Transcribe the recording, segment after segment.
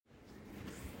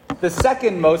The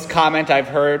second most comment I've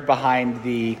heard behind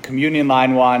the communion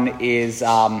line one is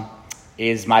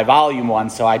my volume one.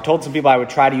 So I told some people I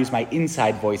would try to use my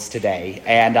inside voice today,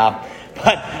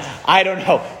 but I don't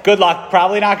know. Good luck.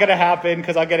 Probably not going to happen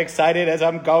because I'll get excited as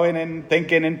I'm going and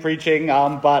thinking and preaching.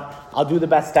 But I'll do the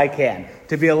best I can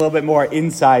to be a little bit more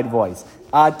inside voice.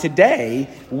 Today,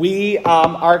 we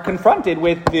are confronted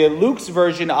with Luke's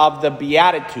version of the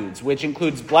Beatitudes, which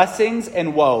includes blessings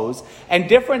and woes, and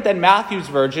different than Matthew's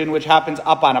version, which happens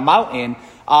up on a mountain.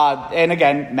 And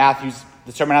again,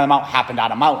 the Sermon on the Mount happened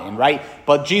on a mountain, right?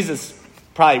 But Jesus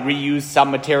probably reused some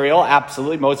material.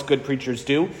 Absolutely, most good preachers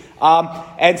do.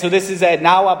 And so this is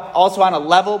now also on a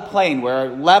level plane. We're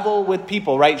level with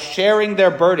people, right? Sharing their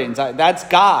burdens. That's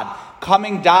God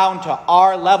coming down to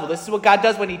our level. This is what God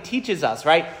does when he teaches us,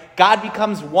 right? God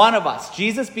becomes one of us.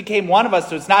 Jesus became one of us,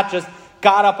 so it's not just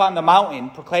God up on the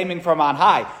mountain proclaiming from on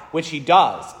high, which he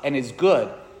does and is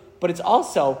good, but it's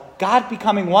also God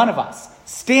becoming one of us,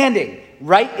 standing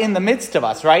right in the midst of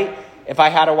us, right? If I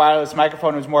had a wireless microphone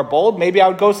and was more bold, maybe I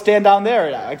would go stand down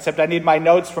there, except I need my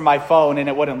notes from my phone and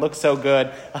it wouldn't look so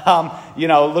good,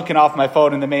 looking off my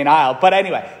phone in the main aisle. But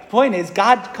anyway, the point is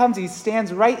God comes, he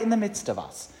stands right in the midst of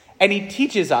us. And he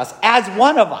teaches us as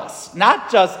one of us,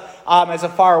 not just as a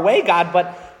faraway God,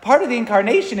 but part of the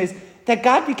incarnation is that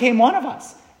God became one of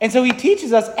us. And so he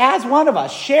teaches us as one of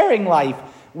us, sharing life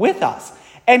with us.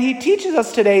 And he teaches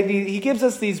us today, he gives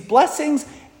us these blessings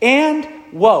and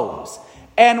woes.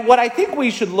 And what I think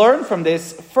we should learn from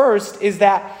this first is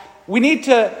that we need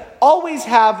to always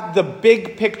have the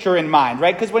big picture in mind,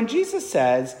 right? Because when Jesus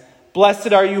says,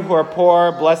 "Blessed are you who are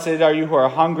poor, blessed are you who are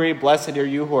hungry, blessed are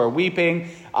you who are weeping,"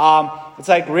 it's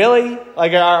like, really?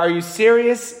 Like, are you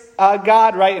serious,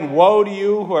 God, right? And woe to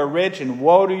you who are rich, and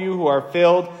woe to you who are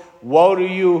filled, woe to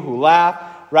you who laugh,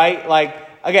 right? Like,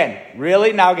 again,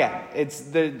 really? Now again,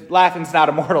 laughing's not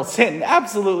a mortal sin.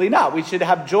 Absolutely not. We should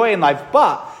have joy in life.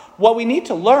 But what we need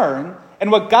to learn, and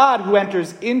what God, who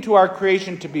enters into our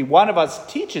creation to be one of us,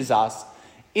 teaches us,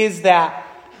 is that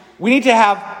we need to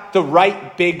have the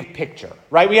right big picture,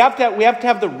 right? We have to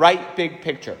have the right big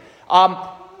picture.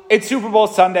 It's Super Bowl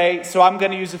Sunday, so I'm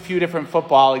going to use a few different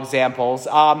football examples.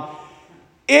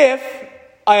 If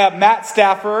I have Matt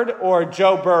Stafford or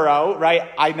Joe Burrow, right?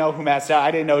 I know who Matt Stafford.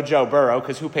 I didn't know Joe Burrow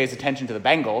because who pays attention to the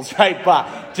Bengals, right? But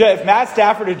if Matt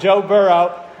Stafford or Joe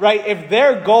Burrow, right? If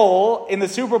their goal in the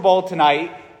Super Bowl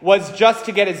tonight was just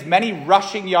to get as many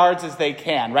rushing yards as they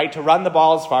can, right? To run the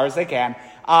ball as far as they can.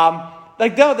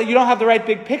 You don't have the right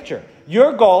big picture.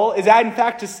 Your goal is, in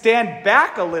fact, to stand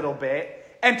back a little bit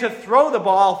and to throw the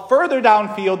ball further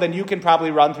downfield than you can probably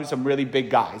run through some really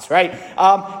big guys, right?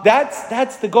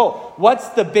 That's the goal. What's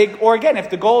the big, or again,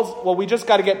 if the goal is, well, we just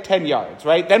got to get 10 yards,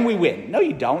 right? Then we win. No,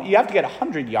 you don't. You have to get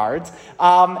 100 yards,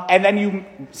 and then you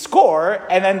score,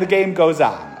 and then the game goes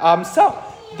on. So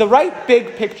the right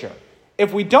big picture.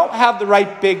 If we don't have the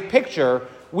right big picture,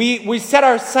 we set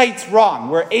our sights wrong.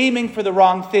 We're aiming for the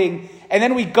wrong thing, and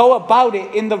then we go about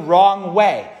it in the wrong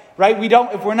way, right?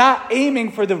 If we're not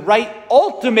aiming for the right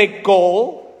ultimate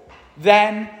goal,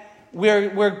 then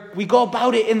we go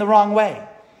about it in the wrong way.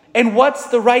 And what's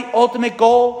the right ultimate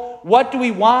goal? What do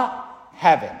we want?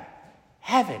 Heaven.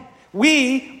 Heaven.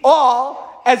 We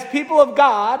all, as people of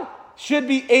God, should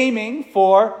be aiming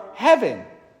for heaven.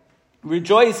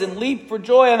 Rejoice and leap for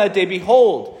joy on that day.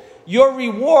 Behold, your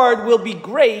reward will be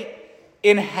great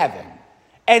in heaven.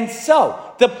 And so,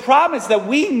 the promise that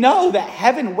we know that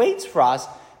heaven waits for us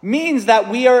means that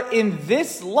we are in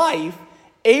this life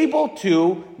able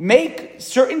to make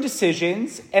certain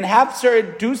decisions and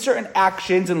do certain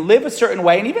actions and live a certain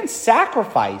way and even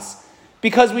sacrifice,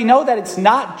 because we know that it's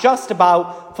not just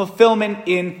about fulfillment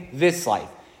in this life.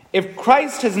 If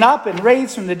Christ has not been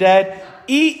raised from the dead,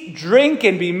 eat, drink,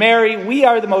 and be merry. We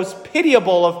are the most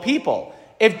pitiable of people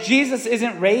if Jesus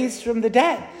isn't raised from the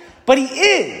dead. But he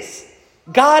is.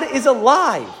 God is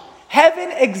alive.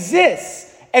 Heaven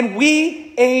exists. And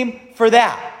we aim for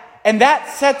that. And that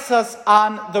sets us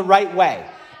on the right way.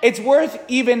 It's worth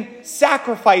even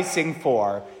sacrificing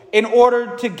for in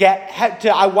order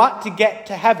to I want to get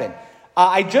to heaven.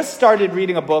 I just started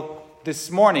reading a book this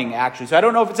morning, actually, so I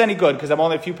don't know if it's any good because I'm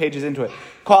only a few pages into it,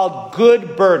 called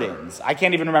Good Burdens. I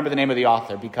can't even remember the name of the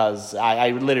author because I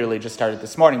literally just started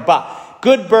this morning. But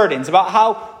Good Burdens, about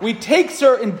how we take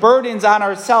certain burdens on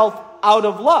ourselves out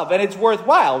of love, and it's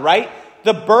worthwhile, right?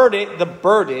 The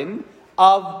burden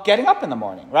of getting up in the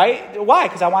morning, right? Why?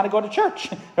 Because I want to go to church,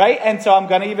 right? And so I'm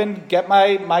going to even get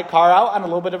my car out on a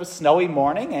little bit of a snowy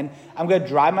morning, and I'm going to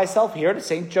drive myself here to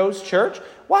St. Joe's Church.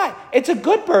 Why? It's a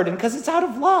good burden because it's out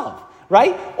of love,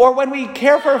 right? Or when we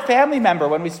care for a family member,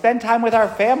 when we spend time with our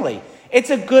family,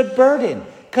 it's a good burden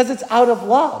Because it's out of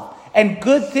love and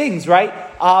good things, right?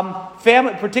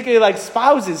 Family, particularly like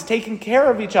spouses taking care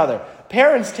of each other,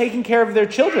 parents taking care of their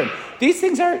children. These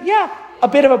things are, a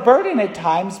bit of a burden at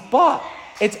times, but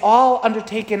it's all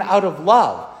undertaken out of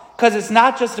love. Because it's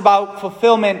not just about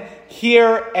fulfillment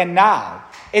here and now.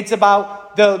 It's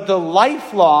about the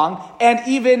lifelong, and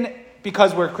even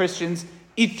because we're Christians,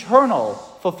 eternal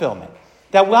fulfillment.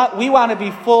 That we want to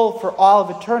be full for all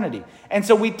of eternity. And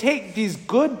so we take these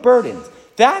good burdens.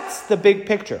 That's the big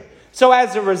picture. So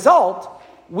as a result,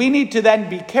 we need to then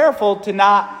be careful to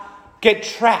not get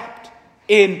trapped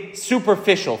in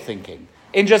superficial thinking,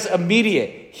 in just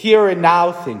immediate here and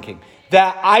now thinking.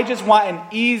 That I just want an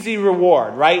easy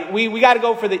reward, right? We got to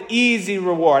go for the easy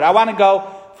reward. I want to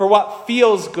go for what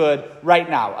feels good right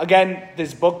now. Again,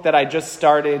 this book that I just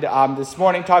started this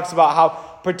morning talks about how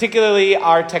particularly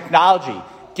our technology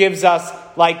gives us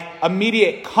like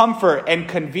immediate comfort and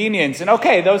convenience. And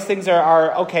okay, those things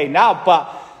are okay now,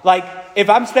 but like if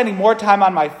I'm spending more time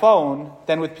on my phone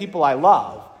than with people I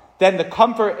love, then the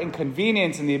comfort and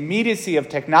convenience and the immediacy of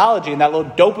technology and that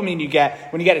little dopamine you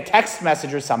get when you get a text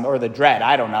message or something, or the dread,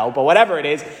 I don't know, but whatever it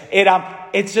is,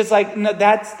 it's just like, no,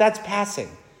 that's passing.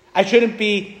 I shouldn't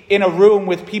be in a room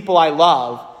with people I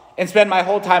love and spend my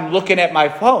whole time looking at my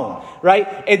phone,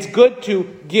 right? It's good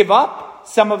to give up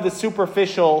some of the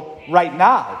superficial right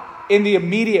now in the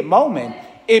immediate moment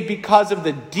because of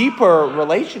the deeper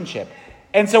relationship.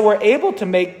 And so we're able to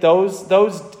make those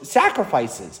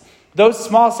sacrifices, those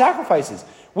small sacrifices.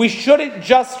 We shouldn't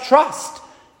just trust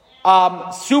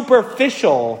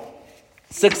superficial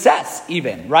success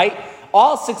even, right?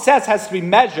 All success has to be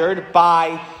measured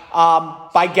by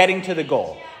getting to the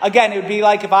goal. Again, it would be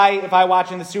like if I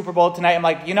watching the Super Bowl tonight, I'm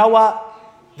like, you know what?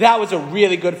 That was a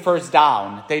really good first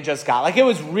down they just got. Like it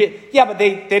was but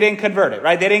they didn't convert it,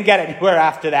 right? They didn't get anywhere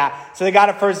after that. So they got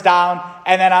a first down,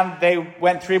 and then they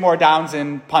went 3 more downs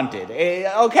and punted.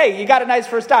 Okay, you got a nice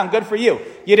first down. Good for you.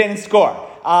 You didn't score.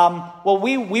 Well,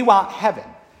 we want heaven.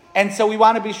 And so we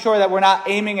want to be sure that we're not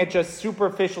aiming at just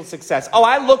superficial success. Oh,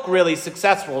 I look really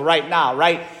successful right now,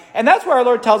 right? And that's where our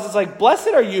Lord tells us, like, blessed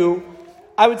are you,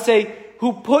 I would say,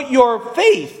 who put your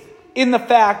faith in the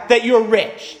fact that you're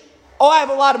rich. Oh, I have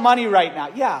a lot of money right now.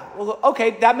 Yeah, well,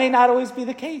 okay, that may not always be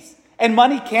the case. And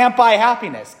money can't buy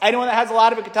happiness. Anyone that has a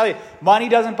lot of it can tell you, money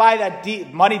doesn't buy that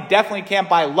deep. Money definitely can't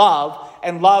buy love,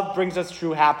 and love brings us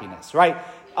true happiness, right?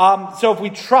 So if we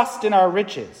trust in our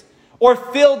riches, or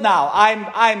filled now,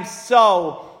 I'm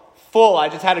so full, I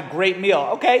just had a great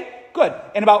meal. Okay, good.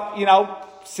 In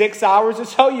about 6 hours or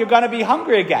so, you're going to be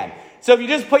hungry again. So if you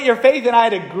just put your faith in, I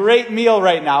had a great meal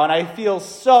right now, and I feel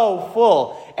so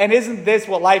full. And isn't this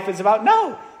what life is about?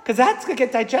 No, because that's going to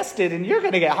get digested, and you're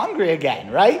going to get hungry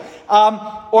again, right?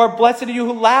 Or blessed are you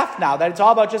who laugh now, that it's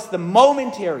all about just the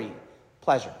momentary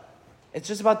pleasure. It's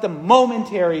just about the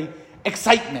momentary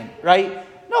excitement, right?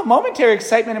 No, momentary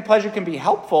excitement and pleasure can be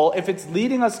helpful if it's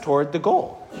leading us toward the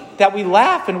goal. That we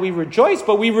laugh and we rejoice,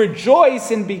 but we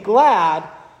rejoice and be glad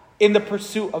in the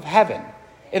pursuit of heaven,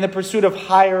 in the pursuit of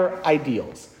higher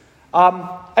ideals.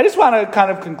 I just want to kind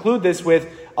of conclude this with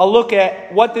a look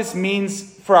at what this means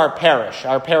for our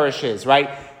parishes, right?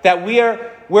 That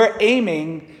we're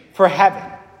aiming for heaven,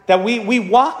 that we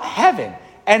want heaven.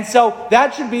 And so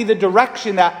that should be the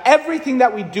direction that everything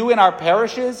that we do in our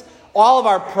parishes, all of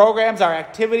our programs, our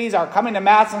activities, our coming to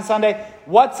Mass on Sunday,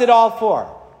 what's it all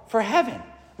for? For heaven,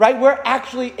 right? We're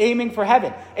actually aiming for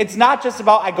heaven. It's not just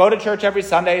about, I go to church every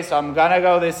Sunday, so I'm going to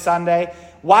go this Sunday.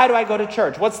 Why do I go to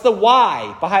church? What's the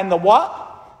why behind the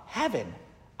what? Heaven.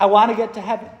 I want to get to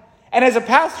heaven. And as a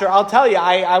pastor, I'll tell you,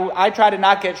 I try to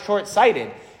not get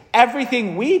short-sighted.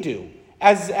 Everything we do,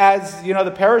 as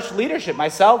the parish leadership,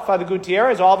 myself, Father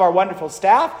Gutierrez, all of our wonderful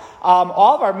staff,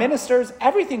 all of our ministers,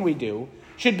 everything we do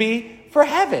should be for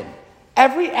heaven.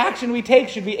 Every action we take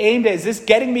should be aimed at, is this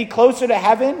getting me closer to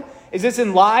heaven? Is this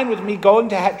in line with me going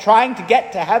to trying to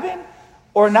get to heaven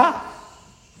or not?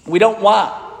 We don't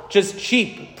want just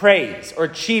cheap praise or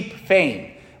cheap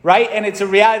fame, right? And it's a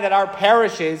reality that our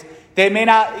parishes, they may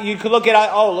not, you could look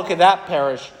at that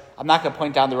parish. I'm not going to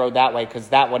point down the road that way because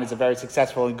that one is a very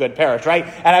successful and good parish, right?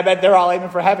 And I bet they're all aiming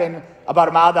for heaven about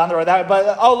a mile down the road that way.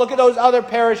 But, look at those other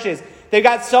parishes. They've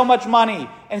got so much money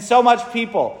and so much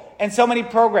people and so many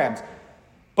programs.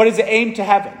 But is it aimed to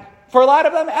heaven? For a lot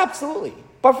of them, absolutely.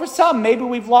 But for some, maybe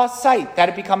we've lost sight that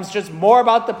it becomes just more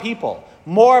about the people,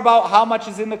 more about how much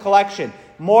is in the collection,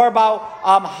 more about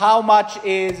how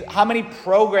many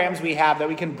programs we have that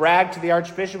we can brag to the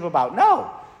Archbishop about.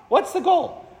 No. What's the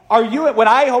goal? When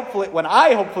I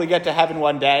hopefully get to heaven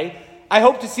one day, I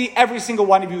hope to see every single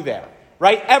one of you there,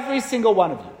 right? Every single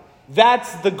one of you.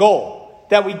 That's the goal,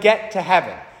 that we get to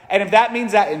heaven. And if that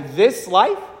means that in this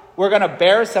life, we're going to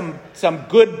bear some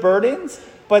good burdens,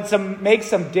 but make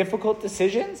some difficult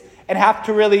decisions and have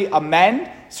to really amend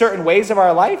certain ways of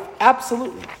our life,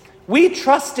 absolutely. We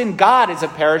trust in God as a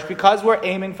parish because we're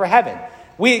aiming for heaven.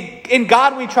 In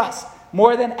God we trust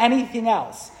more than anything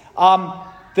else.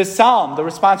 The psalm, the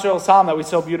responsorial psalm that we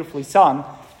so beautifully sung,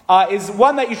 is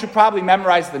one that you should probably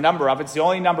memorize the number of. It's the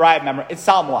only number I have memorized. It's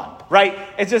Psalm 1, right?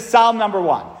 It's just Psalm number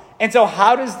 1. And so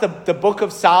how does the book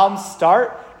of Psalms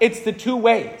start? It's the two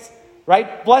ways,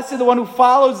 right? Blessed the one who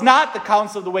follows not the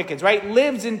counsel of the wicked, right?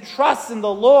 Lives and trusts in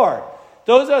the Lord.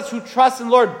 Those of us who trust in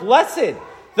the Lord, blessed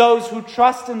those who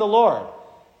trust in the Lord.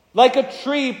 Like a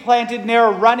tree planted near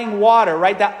a running water,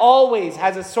 right? That always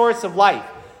has a source of life.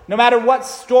 No matter what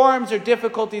storms or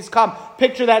difficulties come,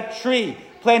 picture that tree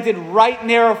planted right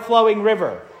near a flowing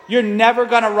river. You're never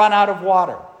going to run out of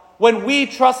water. When we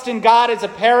trust in God as a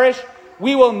parish,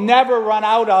 we will never run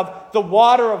out of the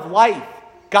water of life,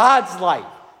 God's life.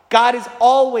 God is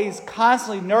always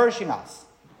constantly nourishing us.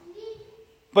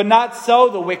 But not so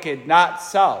the wicked, not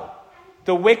so.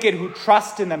 The wicked who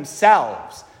trust in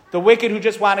themselves, the wicked who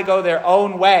just want to go their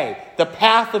own way, the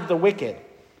path of the wicked.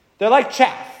 They're like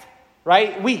chaff.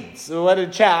 Right? Weeds. What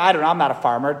is chaff? I don't know. I'm not a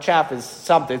farmer. Chaff is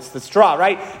something. It's the straw,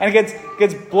 right? And it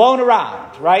gets blown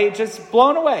around, right? Just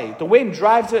blown away. The wind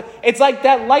drives it. It's like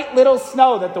that light little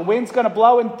snow that the wind's going to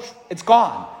blow and it's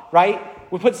gone, right?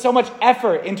 We put so much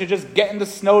effort into just getting the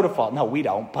snow to fall. No, we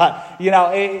don't. But,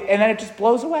 and then it just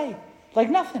blows away like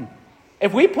nothing.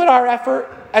 If we put our effort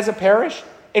as a parish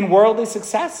in worldly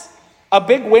success, a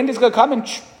big wind is going to come and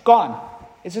gone.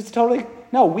 It's just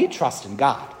no, we trust in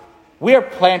God. We are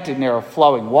planted near a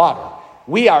flowing water.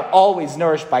 We are always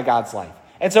nourished by God's life.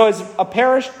 And so as a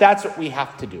parish, that's what we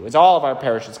have to do. As all of our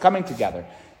parishes coming together,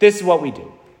 this is what we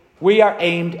do. We are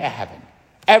aimed at heaven.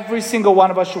 Every single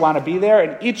one of us should want to be there,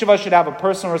 and each of us should have a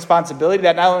personal responsibility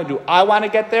that not only do I want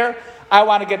to get there, I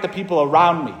want to get the people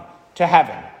around me to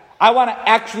heaven. I want to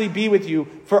actually be with you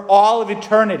for all of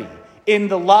eternity in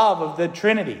the love of the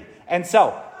Trinity. And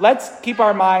so let's keep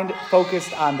our mind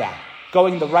focused on that,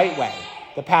 going the right way.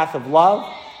 The path of love,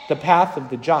 the path of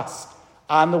the just,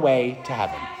 on the way to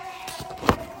heaven.